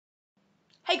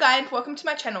Hey guys, welcome to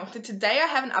my channel. So today I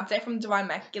have an update from Divine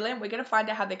Masculine. We're going to find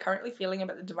out how they're currently feeling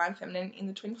about the Divine Feminine in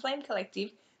the Twin Flame Collective.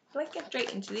 So let's get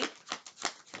straight into this.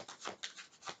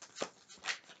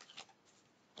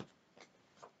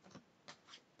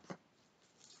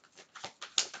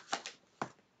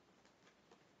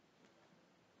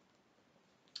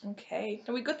 Okay,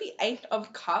 so we got the Eight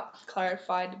of Cups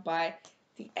clarified by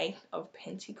the Eight of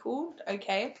Pentacles,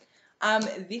 okay?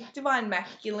 This Divine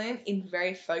Masculine is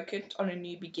very focused on a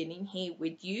new beginning here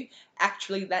with you.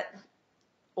 Actually, that's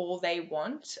all they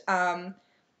want.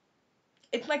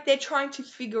 It's like they're trying to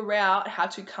figure out how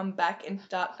to come back and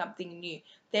start something new.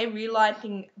 They're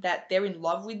realizing that they're in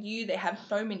love with you. They have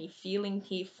so many feelings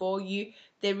here for you.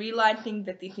 They're realizing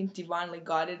that this is divinely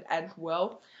guided as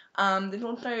well. There's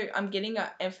also, I'm getting an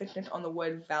emphasis on the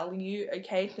word value,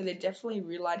 okay? So they're definitely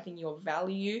realizing your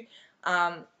value.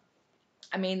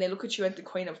 I mean, they look at you as the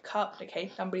Queen of Cups,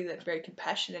 okay? Somebody that's very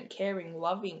compassionate, caring,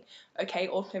 loving, okay?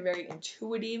 Also very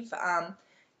intuitive.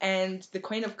 And the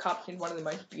Queen of Cups is one of the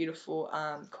most beautiful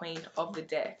queens of the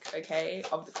deck, okay?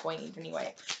 Of the queens,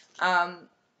 anyway. So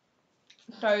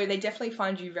they definitely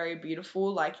find you very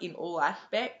beautiful, like, in all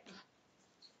aspects.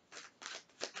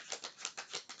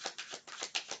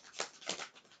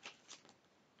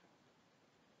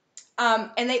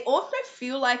 And they also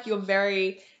feel like you're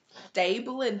very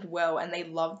stable as well, and they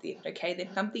love this, okay?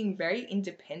 There's something very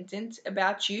independent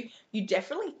about you. You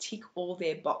definitely tick all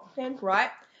their boxes,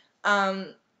 right?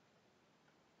 So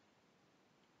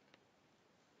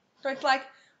it's like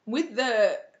with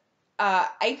the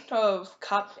Eight of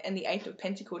Cups and the Eight of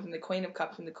Pentacles and the Queen of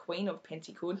Cups and the Queen of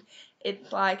Pentacles,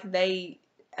 it's like they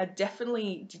are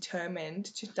definitely determined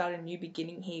to start a new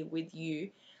beginning here with you.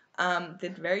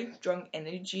 There's very strong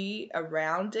energy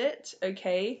around it,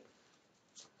 okay?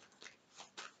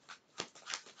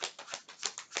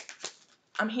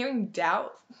 I'm hearing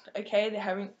doubt, okay?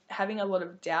 They're having a lot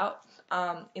of doubt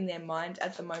in their mind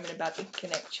at the moment about this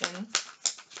connection.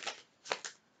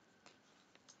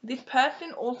 This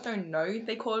person also knows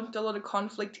they caused a lot of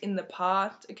conflict in the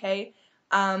past, okay?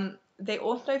 They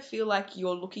also feel like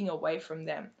you're looking away from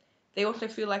them. They also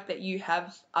feel like that you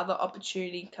have other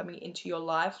opportunities coming into your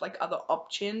life, like other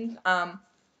options. And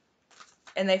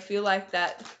they feel like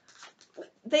that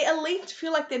they at least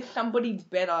feel like there's somebody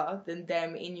better than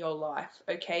them in your life,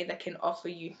 okay, that can offer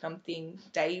you something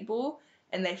stable.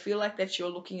 And they feel like that you're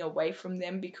looking away from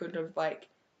them because of, like,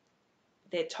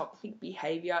 their toxic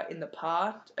behavior in the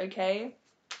past, okay?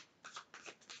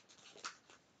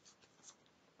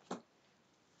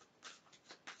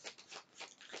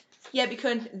 Yeah,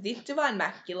 because this Divine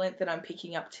Masculine that I'm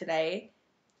picking up today,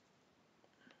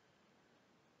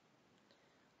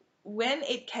 when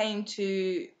it came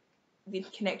to this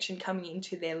connection coming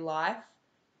into their life,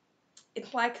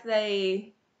 it's like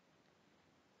I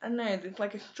don't know, there's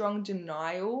like a strong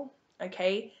denial,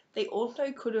 okay? They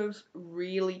also could have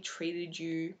really treated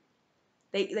you,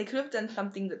 they could have done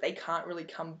something that they can't really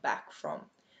come back from.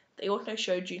 They also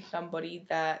showed you somebody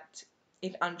that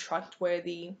is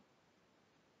untrustworthy.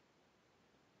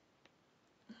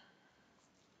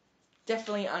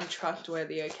 Definitely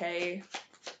untrustworthy, okay?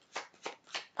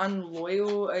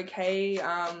 Unloyal, okay?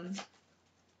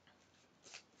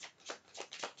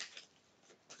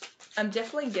 I'm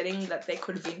definitely getting that there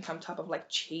could have been some type of, like,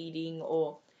 cheating,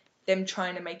 or them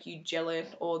trying to make you jealous,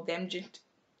 or them just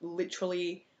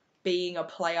literally being a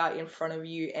player in front of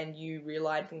you and you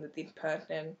realizing that this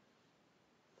person,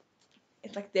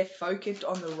 it's like they're focused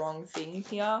on the wrong things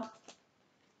here.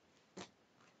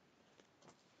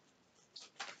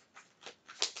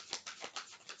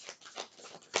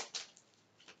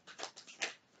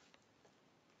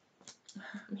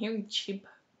 I'm hearing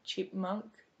chipmunk,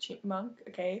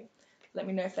 okay? Let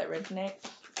me know if that resonates.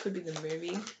 Could be the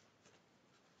movie.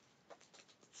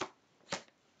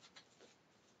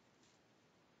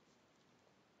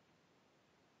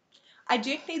 I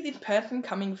do see this person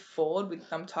coming forward with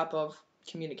some type of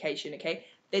communication, okay?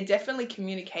 They're definitely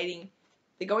communicating.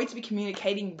 They're going to be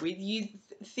communicating with you.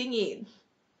 Thing is,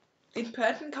 this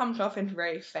person comes off as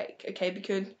very fake, okay?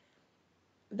 Because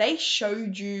they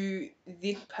showed you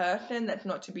this person that's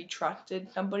not to be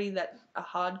trusted, somebody that's a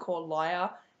hardcore liar,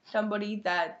 somebody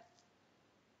that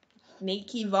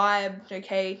sneaky vibes,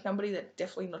 okay? Somebody that's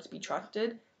definitely not to be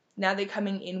trusted. Now they're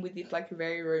coming in with this, like,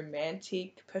 very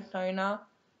romantic persona.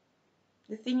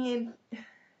 The thing is,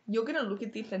 you're going to look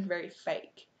at this as very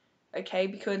fake, okay?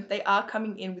 Because they are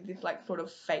coming in with this, like, sort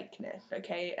of fakeness,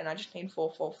 okay? And I just need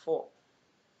 444.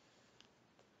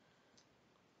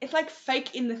 It's like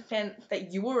fake in the sense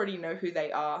that you already know who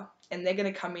they are, and they're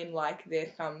going to come in like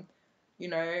they're some, you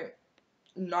know,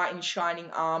 knight in shining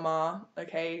armor,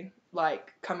 okay?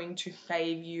 like coming to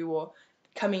save you or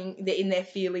they're in their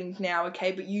feelings now,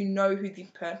 okay, but you know who this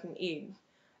person is.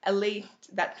 At least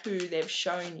that's who they've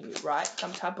shown you, right?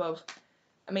 Some type of,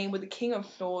 I mean, with the King of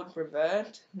Swords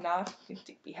reversed,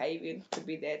 narcissistic behavior could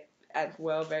be there as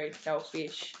well, very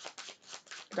selfish.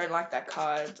 I don't like that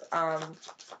card.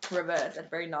 Reversed, that's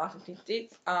very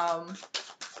narcissistic.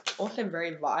 Also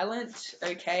very violent,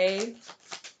 okay.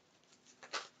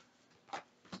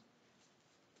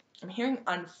 I'm hearing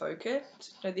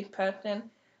unfocused. So this person,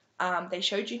 they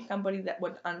showed you somebody that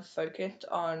was unfocused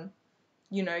on,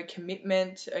 you know,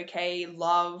 commitment, okay,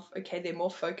 love, okay, they're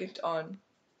more focused on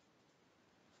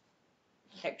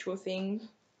sexual things.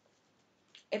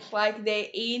 It's like they're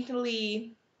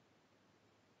easily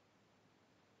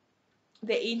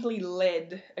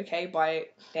led, okay, by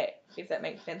sex, if that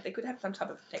makes sense. They could have some type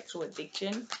of sexual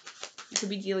addiction. You could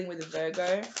be dealing with a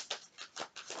Virgo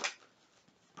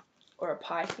or a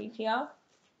Pisces here.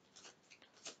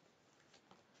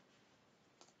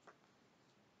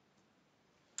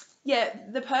 Yeah,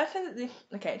 the person that this,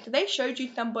 okay, so they showed you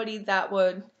somebody that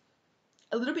was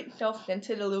a little bit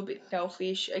self-centered, a little bit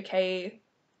selfish, okay,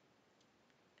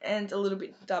 and a little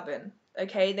bit stubborn,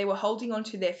 okay. They were holding on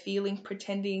to their feelings,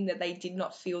 pretending that they did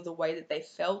not feel the way that they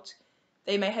felt.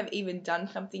 They may have even done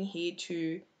something here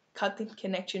to cut this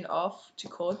connection off, to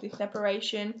cause this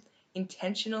separation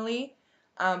intentionally,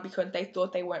 because they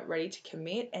thought they weren't ready to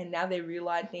commit, and now they're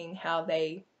realizing how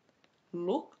they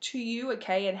look to you,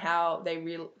 okay, and how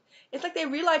it's like they're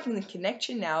realizing the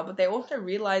connection now, but they also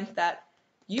realize that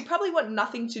you probably want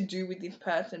nothing to do with this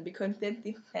person, because there's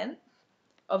this sense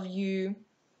of you,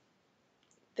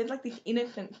 there's like this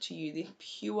innocence to you, this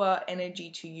pure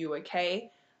energy to you, okay?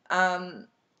 And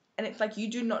it's like you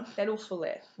do not settle for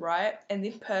less, right? And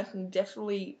this person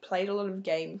definitely played a lot of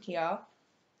games here.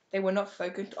 They were not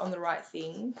focused on the right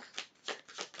things.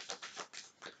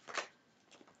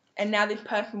 And now this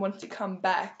person wants to come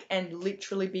back and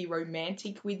literally be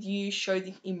romantic with you, show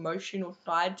this emotional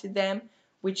side to them,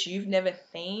 which you've never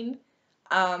seen.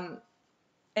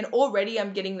 And already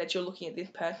I'm getting that you're looking at this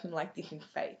person like this is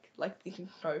fake. Like this is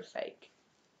so fake.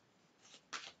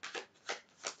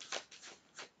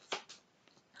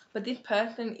 But this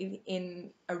person is in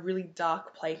a really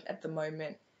dark place at the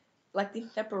moment. Like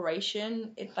this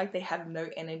separation, it's like they have no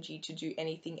energy to do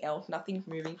anything else. Nothing's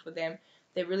moving for them.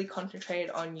 They're really concentrated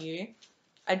on you.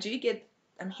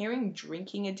 I'm hearing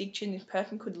drinking addiction. This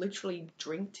person could literally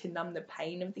drink to numb the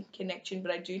pain of this connection,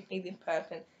 but I do see this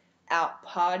person out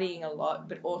partying a lot,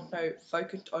 but also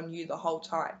focused on you the whole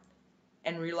time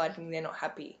and realizing they're not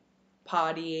happy.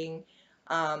 Partying,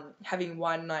 having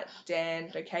one night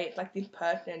stands, okay? It's like this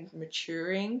person's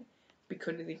maturing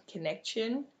because of this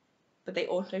connection, but they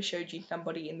also showed you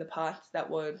somebody in the past that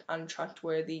was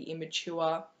untrustworthy,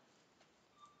 immature.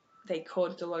 They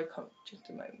caused a lot of just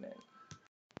a moment.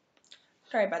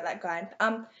 Sorry about that, guys.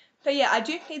 So yeah, I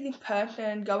do see this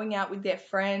person going out with their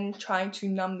friend, trying to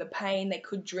numb the pain. They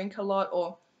could drink a lot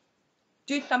or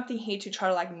do something here to try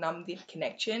to like numb this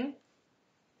connection.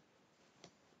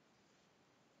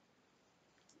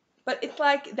 But it's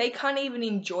like they can't even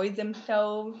enjoy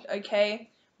themselves, okay,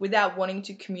 without wanting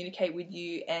to communicate with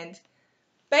you, and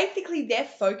basically they're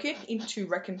focused into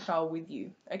reconcile with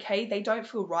you, okay? They don't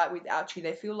feel right without you.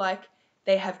 They feel like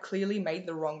they have clearly made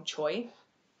the wrong choice.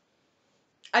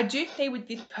 I do see with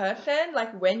this person,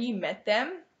 like when you met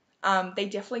them, they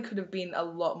definitely could have been a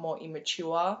lot more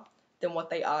immature than what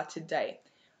they are today.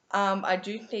 I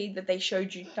do see that they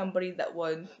showed you somebody that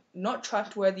was not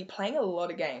trustworthy, playing a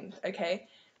lot of games, okay?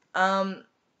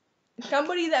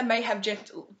 Somebody that may have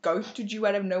just ghosted you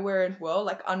out of nowhere as well,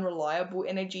 like unreliable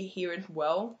energy here as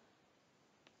well.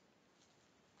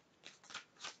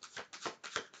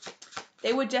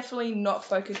 They were definitely not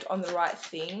focused on the right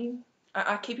thing.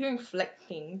 I keep hearing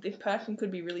flexing. This person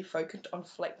could be really focused on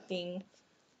flexing.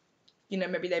 You know,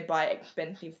 maybe they buy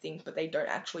expensive things, but they don't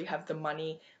actually have the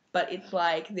money. But it's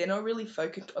like they're not really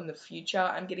focused on the future.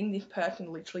 I'm getting this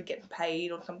person literally gets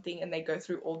paid or something, and they go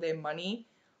through all their money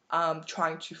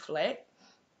trying to flex.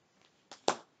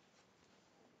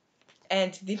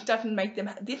 And this doesn't make them,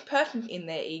 this person's in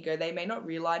their ego. They may not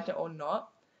realize it or not.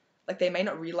 Like, they may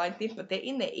not realize this, but they're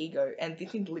in their ego, and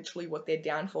this is literally what their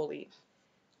downfall is.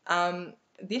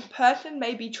 This person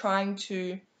may be trying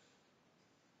to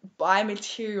buy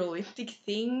materialistic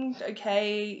things,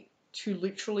 okay, to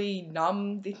literally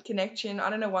numb this connection. I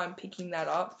don't know why I'm picking that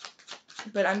up,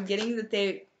 but I'm getting that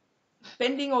they're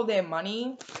spending all their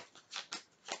money.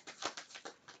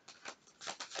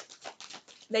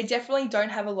 They definitely don't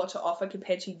have a lot to offer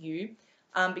compared to you,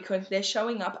 because they're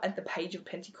showing up at the Page of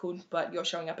Pentacles, but you're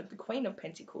showing up at the Queen of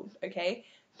Pentacles, okay?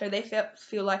 So they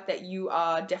feel like that you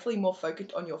are definitely more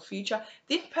focused on your future.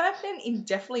 This person is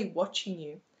definitely watching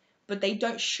you, but they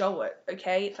don't show it,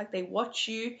 okay? It's like they watch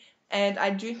you, and I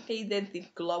do see there's this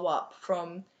glow up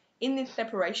from, in this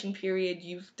separation period,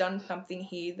 you've done something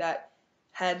here that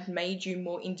had made you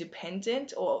more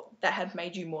independent, or that had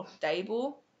made you more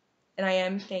stable. And I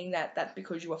am saying that that's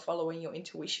because you are following your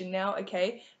intuition now,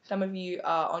 okay? Some of you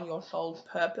are on your soul's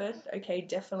purpose, okay?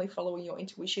 Definitely following your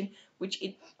intuition, which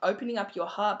is opening up your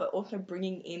heart, but also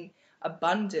bringing in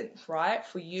abundance, right,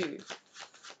 for you.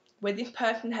 Where this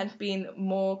person has been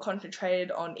more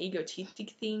concentrated on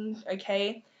egotistic things,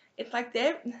 okay? It's like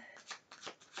they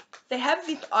have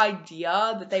this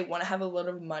idea that they want to have a lot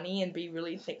of money and be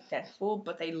really successful,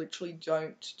 but they literally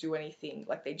don't do anything.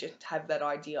 Like, they just have that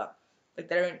idea. Like,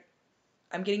 they don't...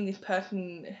 I'm getting this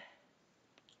person,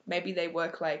 maybe they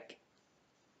work like,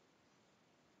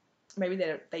 maybe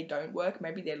they don't work,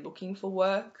 maybe they're looking for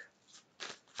work.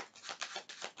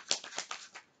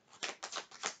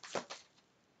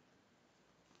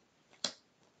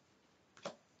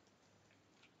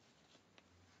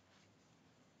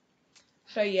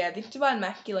 So yeah, this Divine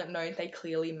Masculine knows they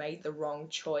clearly made the wrong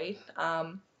choice.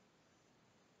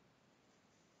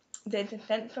 There's a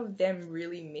sense of them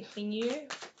really missing you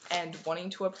and wanting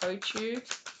to approach you.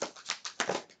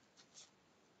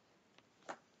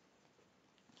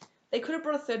 They could have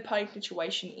brought a third-party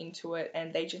situation into it,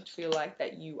 and they just feel like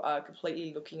that you are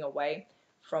completely looking away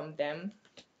from them.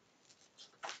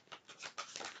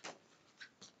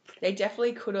 They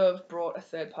definitely could have brought a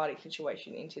third-party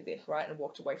situation into this, right, and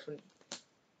walked away from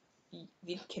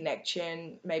this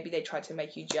connection. Maybe they tried to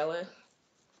make you jealous.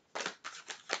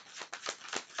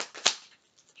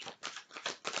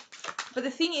 But the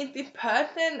thing is, this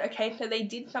person, okay, so they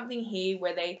did something here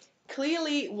where they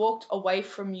clearly walked away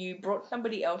from you, brought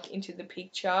somebody else into the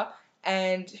picture,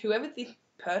 and whoever this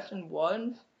person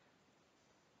was,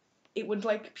 it was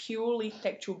like purely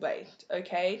sexual based,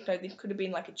 okay? So this could have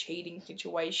been like a cheating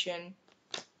situation.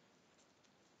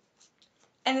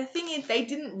 And the thing is, they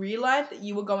didn't realize that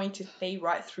you were going to see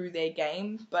right through their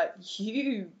game, but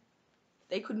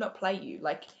they could not play you.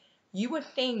 Like, you were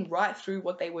seeing right through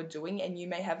what they were doing, and you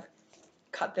may have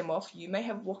cut them off. You may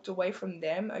have walked away from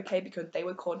them, okay, because they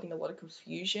were causing a lot of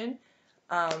confusion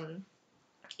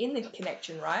in this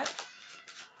connection, right?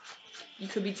 You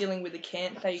could be dealing with a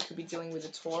Cancer, you could be dealing with a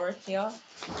Taurus here.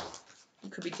 You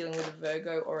could be dealing with a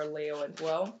Virgo or a Leo as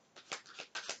well.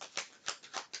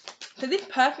 So this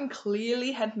person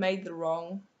clearly had made the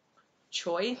wrong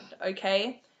choice,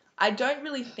 okay? I don't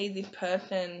really see this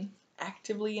person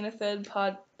actively in a third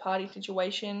party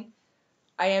situation.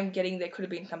 I am getting there could have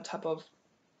been some type of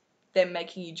them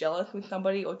making you jealous with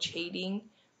somebody or cheating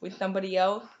with somebody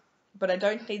else, but I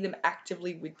don't see them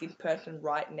actively with this person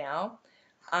right now.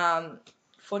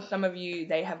 For some of you,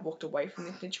 they have walked away from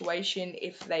this situation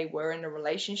if they were in a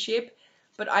relationship,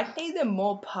 but I see them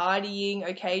more partying,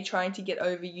 okay, trying to get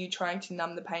over you, trying to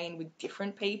numb the pain with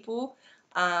different people,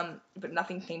 but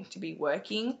nothing seems to be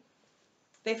working.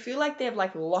 They feel like they've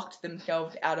like locked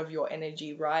themselves out of your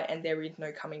energy, right, and there is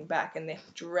no coming back, and they're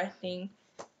stressing.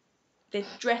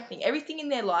 Everything in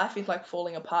their life is like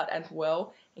falling apart as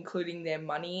well, including their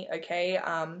money, okay?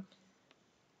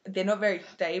 They're not very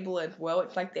stable as well.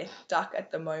 It's like they're stuck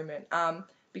at the moment,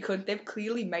 because they've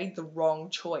clearly made the wrong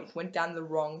choice, went down the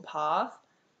wrong path,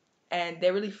 and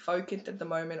they're really focused at the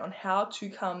moment on how to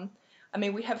come. I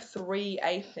mean, we have 3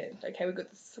 aces, okay? We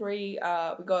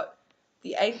got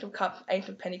the Ace of Cups, Ace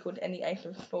of Pentacles, and the Ace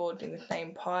of Swords in the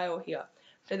same pile here.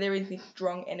 So there is this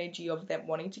strong energy of them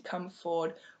wanting to come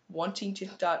forward, wanting to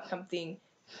start something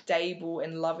stable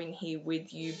and loving here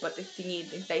with you. But the thing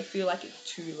is they feel like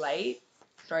it's too late.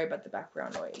 Sorry about the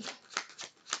background noise.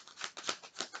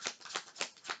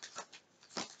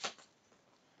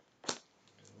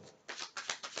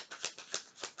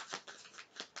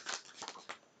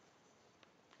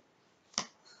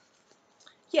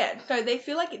 Yeah, so they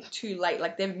feel like it's too late,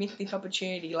 like they've missed this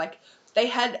opportunity, like they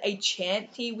had a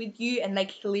chance here with you and they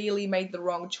clearly made the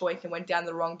wrong choice and went down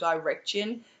the wrong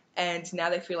direction, and now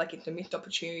they feel like it's a missed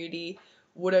opportunity.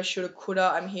 Woulda, shoulda,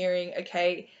 coulda, I'm hearing,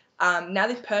 okay? Now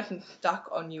this person's stuck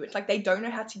on you. It's like they don't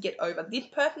know how to get over. This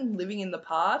person living in the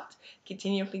past,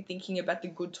 continuously thinking about the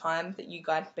good times that you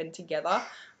guys spent together.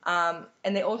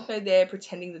 And they're also there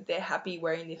pretending that they're happy,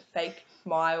 wearing this fake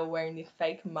smile, wearing this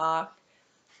fake mask,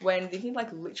 when this is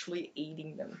like literally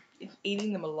eating them. It's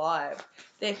eating them alive.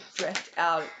 They're stressed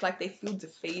out. It's like they feel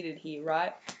defeated here,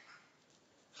 right?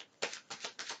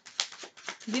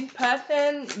 This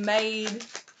person made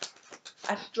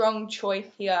a strong choice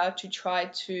here to try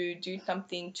to do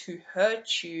something to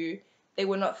hurt you. They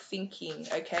were not thinking,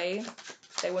 okay?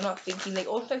 They were not thinking. They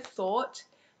also thought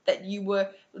that you were,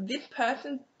 this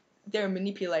person, they're a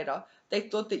manipulator. They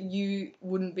thought that you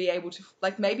wouldn't be able to,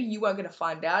 like, maybe you weren't going to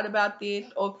find out about this,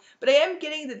 or, but I am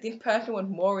getting that this person was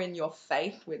more in your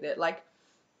face with it, like,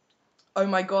 oh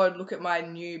my god, look at my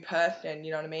new person,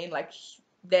 you know what I mean, like,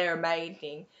 they're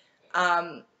amazing.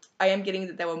 I am getting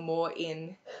that they were more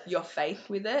in your face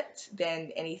with it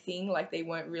than anything, like, they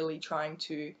weren't really trying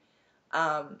to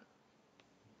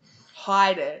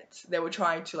hide it. They were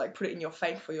trying to, like, put it in your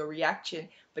face for your reaction,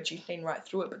 but you've seen right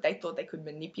through it. But they thought they could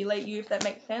manipulate you, if that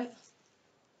makes sense.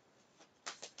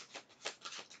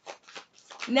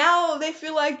 Now they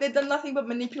feel like they've done nothing but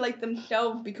manipulate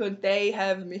themselves because they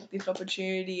have missed this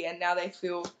opportunity, and now they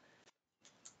feel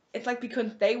it's like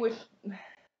because they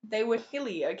were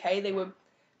silly, okay? They were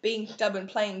being stubborn,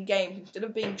 playing games instead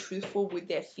of being truthful with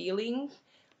their feelings.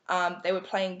 They were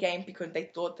playing games because they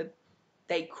thought that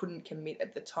they couldn't commit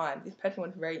at the time. This person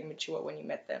was very immature when you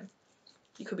met them.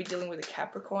 You could be dealing with a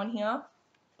Capricorn here.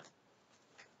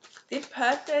 This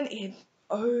person is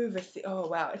oh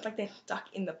wow, it's like they're stuck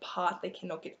in the past. They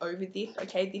cannot get over this,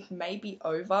 okay? This may be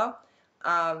over,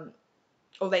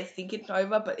 or they think it's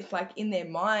over, but it's like in their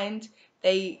mind,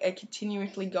 they are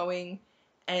continuously going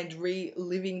and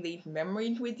reliving these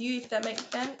memories with you, if that makes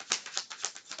sense.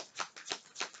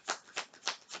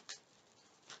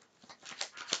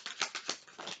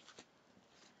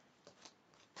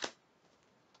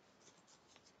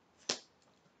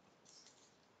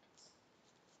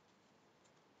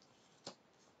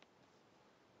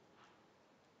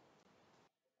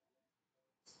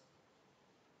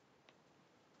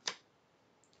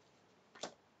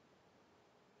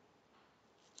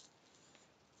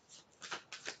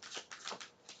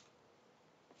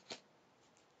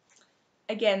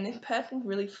 Again, this person's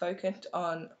really focused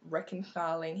on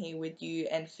reconciling here with you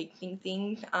and fixing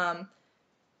things.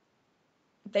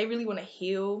 They really want to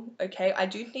heal, okay? I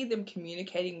do see them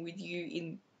communicating with you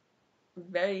in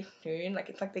very soon. Like,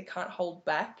 it's like they can't hold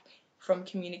back from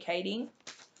communicating.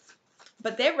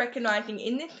 But they're recognizing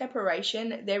in this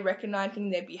separation, they're recognizing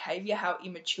their behavior, how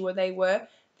immature they were.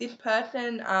 This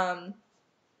person,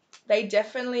 they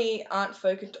definitely aren't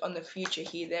focused on the future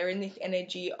here. They're in this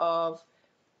energy of,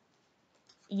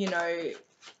 you know,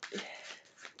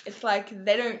 it's like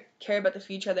they don't care about the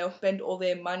future. They'll spend all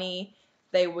their money.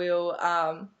 They will,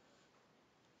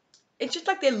 it's just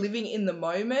like they're living in the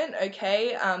moment,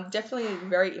 okay? Definitely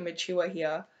very immature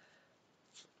here.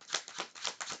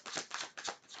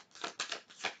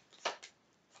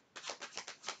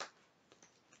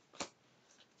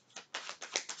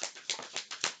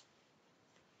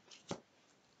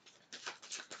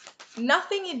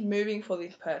 Nothing is moving for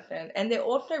this person, and they're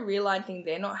also realizing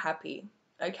they're not happy,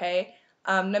 okay?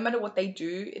 No matter what they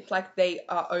do, it's like they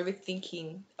are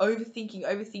overthinking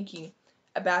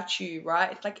about you,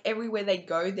 right? It's like everywhere they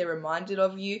go, they're reminded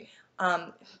of you.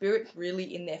 Spirit's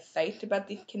really in their face about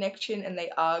this connection, and they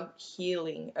are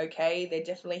healing, okay? They're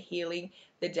definitely healing.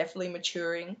 They're definitely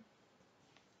maturing.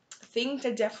 Things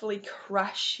are definitely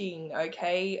crashing,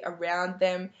 okay, around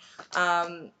them.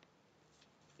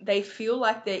 They feel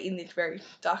like they're in this very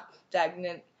stuck,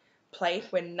 stagnant place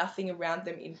where nothing around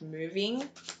them is moving.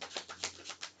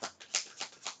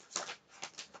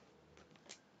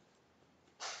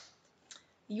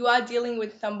 You are dealing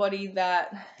with somebody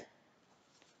that,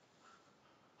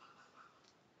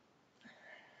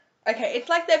 okay, it's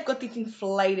like they've got this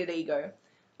inflated ego,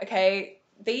 okay?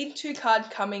 These two cards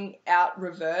coming out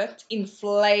reversed,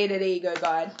 inflated ego,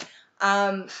 guys.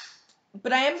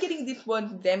 But I am getting this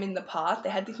one, them in the past. They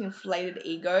had this inflated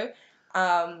ego.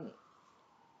 And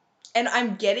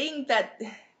I'm getting that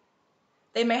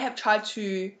they may have tried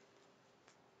to,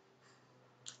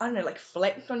 I don't know, like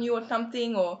flex on you or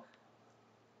something, or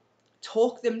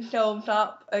talk themselves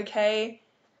up, okay?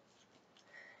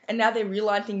 And now they're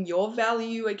realizing your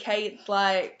value, okay? It's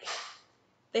like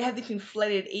they have this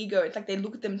inflated ego. It's like they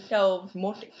look at themselves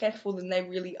more successful than they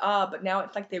really are, but now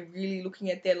it's like they're really looking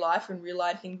at their life and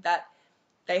realizing that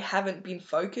they haven't been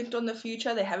focused on the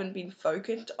future. They haven't been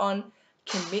focused on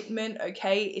commitment,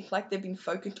 okay? It's like they've been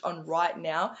focused on right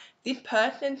now. This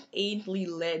person's easily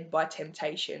led by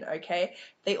temptation, okay?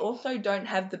 They also don't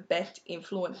have the best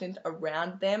influences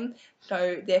around them,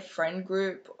 so their friend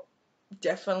group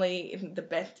definitely isn't the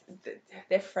best.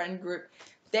 Their friend group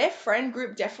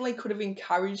definitely could have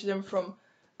encouraged them to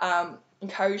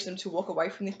walk away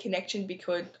from this connection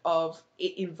because of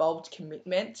it involved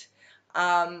commitment.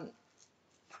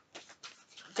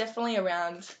 Definitely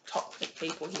around toxic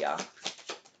people here.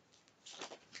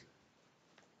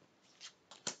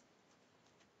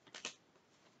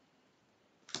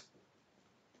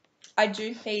 I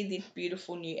do see this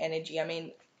beautiful new energy. I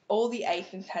mean, all the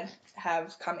agents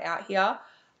have come out here.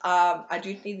 I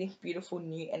do see this beautiful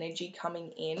new energy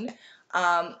coming in.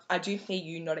 I do see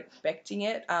you not expecting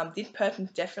it. This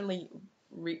person's definitely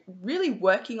really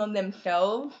working on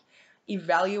themselves,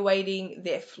 evaluating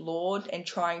their flaws and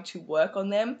trying to work on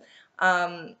them.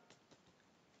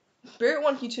 Spirit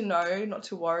wants you to know not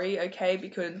to worry, okay,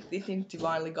 because this is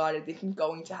divinely guided. This is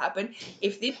going to happen.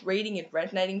 If this reading is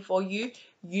resonating for you,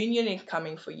 union is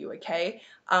coming for you, okay?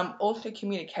 Also,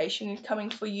 communication is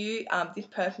coming for you. This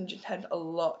person just has a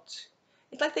lot.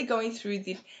 It's like they're going through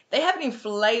this. They have an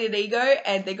inflated ego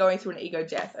and they're going through an ego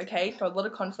death, okay? So a lot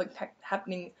of conflict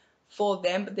happening for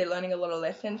them, but they're learning a lot of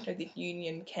lessons, so this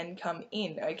union can come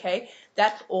in, okay?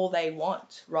 That's all they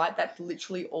want, right? That's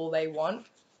literally all they want.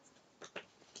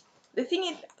 The thing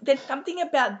is, there's something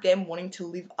about them wanting to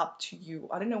live up to you.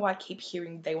 I don't know why I keep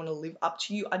hearing they want to live up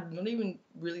to you. I'm not even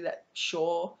really that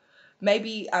sure.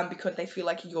 Maybe because they feel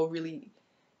like you're really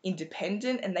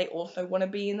independent and they also want to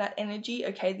be in that energy.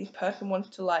 Okay, this person wants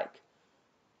to like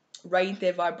raise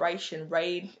their vibration,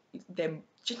 raise them,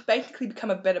 just basically become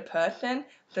a better person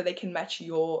so they can match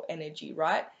your energy,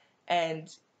 right? And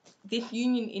this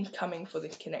union is coming for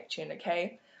this connection,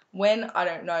 okay? When, I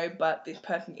don't know, but this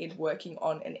person is working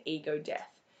on an ego death.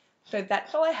 So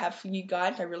that's all I have for you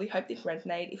guys. I really hope this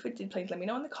resonated. If it did, please let me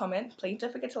know in the comments. Please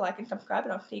don't forget to like and subscribe,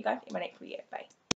 and I'll see you guys in my next video. Bye.